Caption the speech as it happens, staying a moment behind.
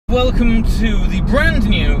Welcome to the brand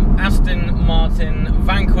new Aston Martin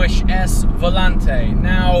Vanquish S Volante.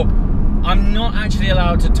 Now, I'm not actually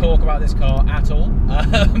allowed to talk about this car at all.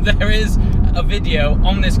 There is a video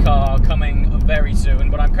on this car coming very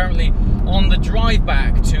soon, but I'm currently on the drive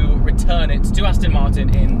back to return it to Aston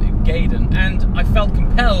Martin in Gaydon, and I felt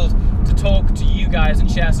compelled to talk to you guys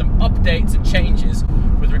and share some updates and changes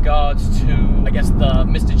with regards to, I guess, the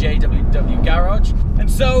Mr. JWW garage.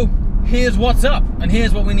 And so here's what's up, and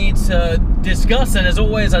here's what we need to discuss. And as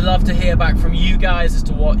always, I'd love to hear back from you guys as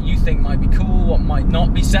to what you think might be cool, what might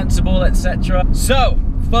not be sensible, etc. So,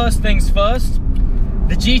 first things first,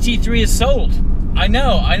 the GT3 is sold. I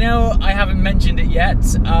know I haven't mentioned it yet.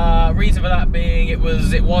 Reason for that being it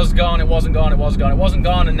was gone, it wasn't gone, it was gone, it wasn't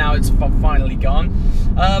gone, and now it's finally gone.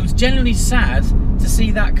 I was genuinely sad to see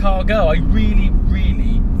that car go. I really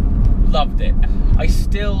loved it. I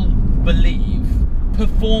still believe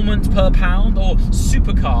performance per pound, or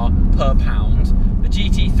supercar per pound, the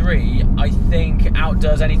GT3 I think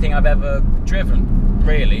outdoes anything I've ever driven,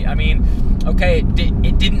 really. I mean, okay,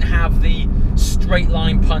 it didn't have the straight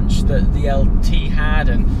line punch that the LT had,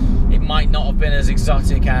 and it might not have been as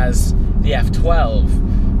exotic as the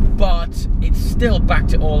F12, but it still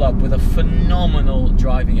backed it all up with a phenomenal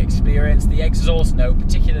driving experience. The exhaust note,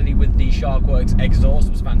 particularly with the Sharkworks exhaust,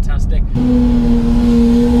 was fantastic.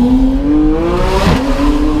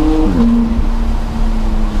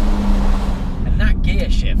 And that gear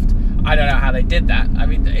shift, I don't know how they did that. I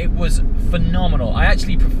mean, it was phenomenal. I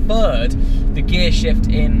actually preferred the gear shift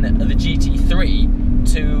in the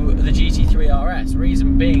GT3 to the GT3 RS.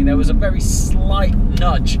 Reason being, there was a very slight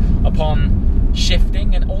nudge upon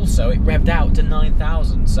shifting, and also it revved out to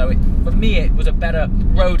 9,000. So for me, it was a better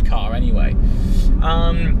road car anyway.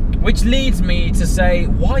 Which leads me to say,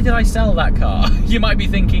 why did I sell that car? You might be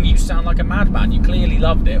thinking, you sound like a madman. You clearly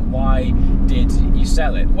loved it. Why did you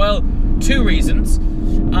sell it? Well, two reasons.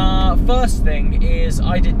 First thing is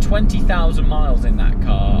I did 20,000 miles in that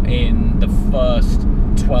car in the first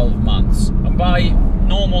 12 months. And by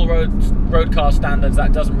normal road car standards,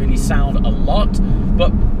 that doesn't really sound a lot, but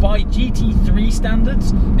by GT3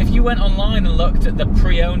 standards, if you went online and looked at the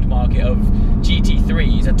pre-owned market of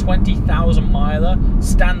GT3s, a 20,000 miler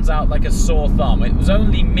stands out like a sore thumb. It was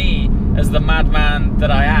only me, as the madman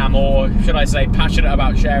that I am, or should I say passionate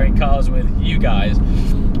about sharing cars with you guys,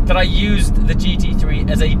 that I used the GT3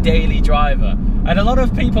 as a daily driver. And a lot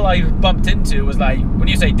of people I bumped into was like, when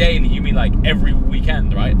you say daily, you mean like every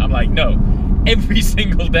weekend, right? I'm like, no, every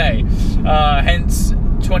single day, hence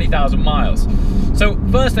 20,000 miles. So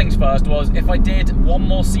first things first was, if I did one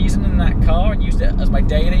more season in that car and used it as my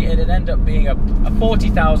daily, it'd end up being a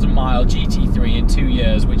 40,000 mile GT3 in 2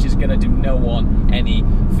 years, which is gonna do no one any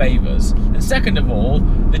favors. And second of all,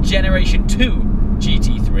 the Generation 2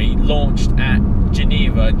 GT3 launched at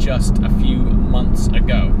Geneva just a few months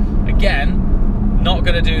ago. Again, not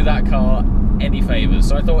gonna do that car any favors.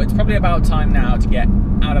 So I thought it's probably about time now to get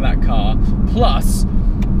out of that car. Plus,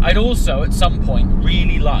 I'd also at some point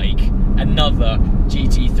really like another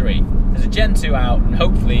GT3. There's a Gen 2 out, and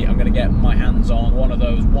hopefully I'm going to get my hands on one of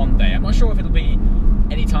those one day. I'm not sure if it'll be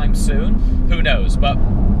anytime soon, who knows, but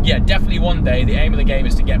yeah, definitely one day. The aim of the game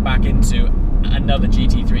is to get back into another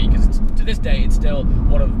GT3, because to this day it's still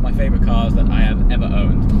one of my favorite cars that I have ever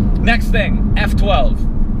owned. Next thing,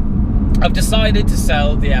 F12. I've decided to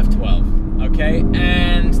sell the F12, okay,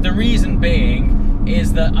 and the reason being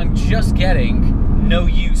is that I'm just getting no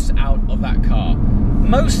use out of that car.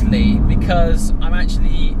 Mostly because I'm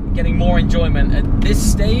actually getting more enjoyment at this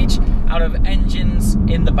stage out of engines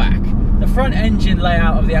in the back. The front engine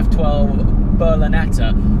layout of the F12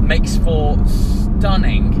 Berlinetta makes for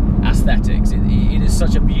stunning aesthetics. It is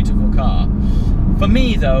such a beautiful car. For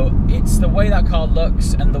me though, it's the way that car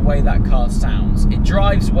looks and the way that car sounds. It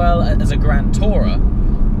drives well as a Grand Tourer,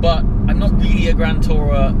 but I'm not really a Grand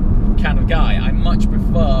Tourer kind of guy. I much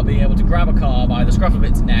prefer being able to grab a car by the scruff of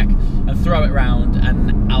its neck and throw it around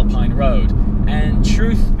an alpine road. And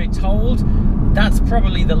truth be told, that's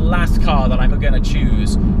probably the last car that I'm going to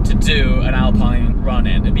choose to do an alpine run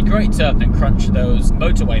in. It'd be great to crunch those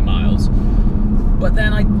motorway miles, but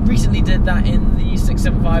then I recently did that in the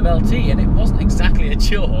 675 LT and it wasn't exactly a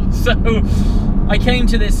chore. So I came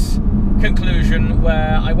to this conclusion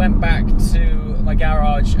where I went back to my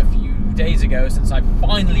garage a few days ago, since I've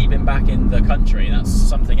finally been back in the country. That's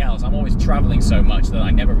something else. I'm always traveling so much that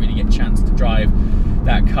I never really get a chance to drive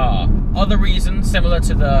that car. Other reasons, similar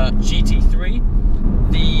to the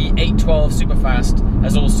GT3, the 812 Superfast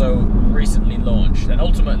has also recently launched, and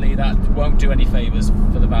ultimately that won't do any favors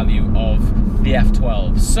for the value of the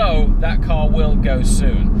F12. So that car will go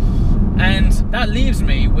soon. And that leaves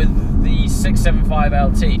me with the 675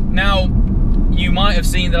 LT. Now, you might have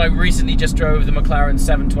seen that I recently just drove the McLaren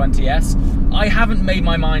 720S. I haven't made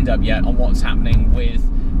my mind up yet on what's happening with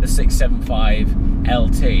the 675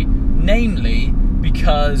 LT. Namely,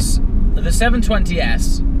 because the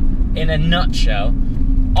 720S, in a nutshell,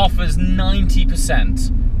 offers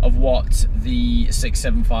 90% of what the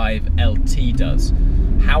 675 LT does.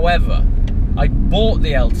 However, I bought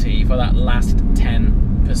the LT for that last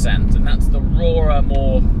 10%, and that's the rawer,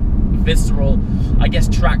 more visceral, I guess,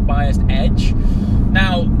 track-biased edge.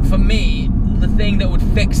 Now, for me, the thing that would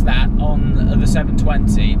fix that on the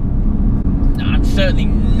 720, I'm certainly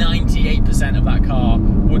 98% of that car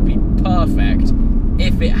would be perfect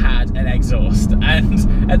if it had an exhaust.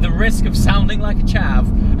 And at the risk of sounding like a chav,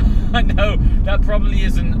 I know that probably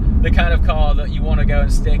isn't the kind of car that you want to go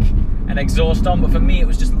and stick an exhaust on, but for me it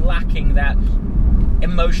was just lacking that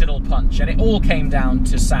emotional punch, and it all came down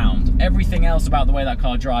to sound. Everything else about the way that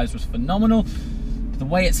car drives was phenomenal. The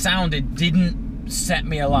way it sounded didn't set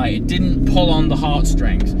me alight. It didn't pull on the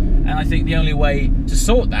heartstrings, and I think the only way to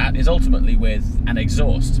sort that is ultimately with an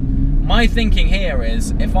exhaust. My thinking here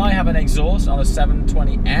is, if I have an exhaust on a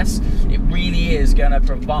 720S, it really is going to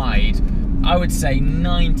provide, I would say,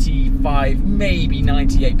 95, maybe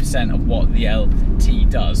 98% of what the LT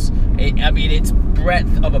does. I mean, its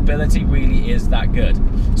breadth of ability really is that good.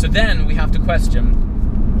 So then we have to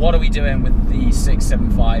question, what are we doing with the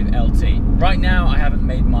 675 LT? Right now, I haven't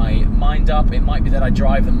made my mind up. It might be that I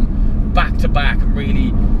drive them back to back and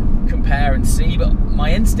really compare and see, but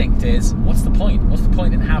my instinct is, what's the point? What's the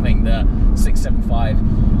point in having the 675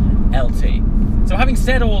 LT? So having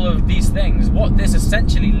said all of these things, what this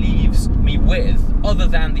essentially leaves me with, other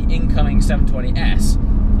than the incoming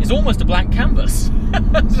 720S, is almost a blank canvas.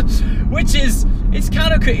 Which is,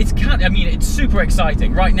 I mean, it's super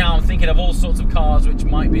exciting. Right now I'm thinking of all sorts of cars which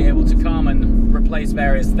might be able to come and replace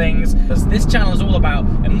various things. This channel is all about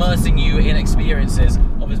immersing you in experiences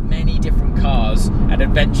of as many different cars and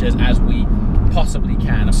adventures as we possibly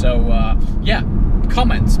can. So yeah,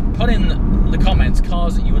 comments. Put in the comments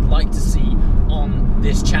cars that you would like to see on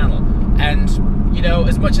this channel. And, you know,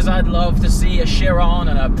 as much as I'd love to see a Chiron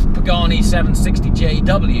and a Pagani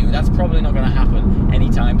 760JW, that's probably not going to happen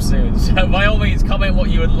anytime soon. So by all means, comment what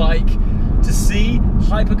you would like to see.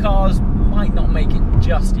 Hypercars might not make it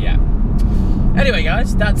just yet. Anyway,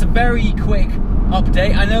 guys, that's a very quick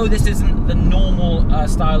update. I know this isn't the normal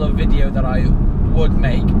style of video that I would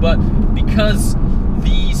make, but because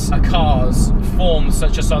these cars form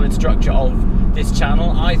such a solid structure of this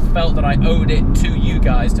channel, I felt that I owed it to you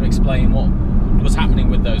guys to explain what was happening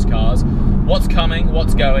with those cars, what's coming,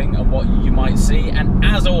 what's going, and what you might see. And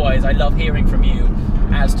as always, I love hearing from you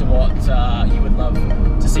as to what you would love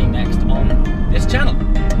to see next on this channel.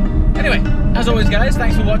 Anyway, as always, guys,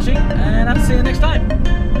 thanks for watching, and I'll see you next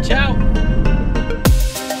time. Ciao!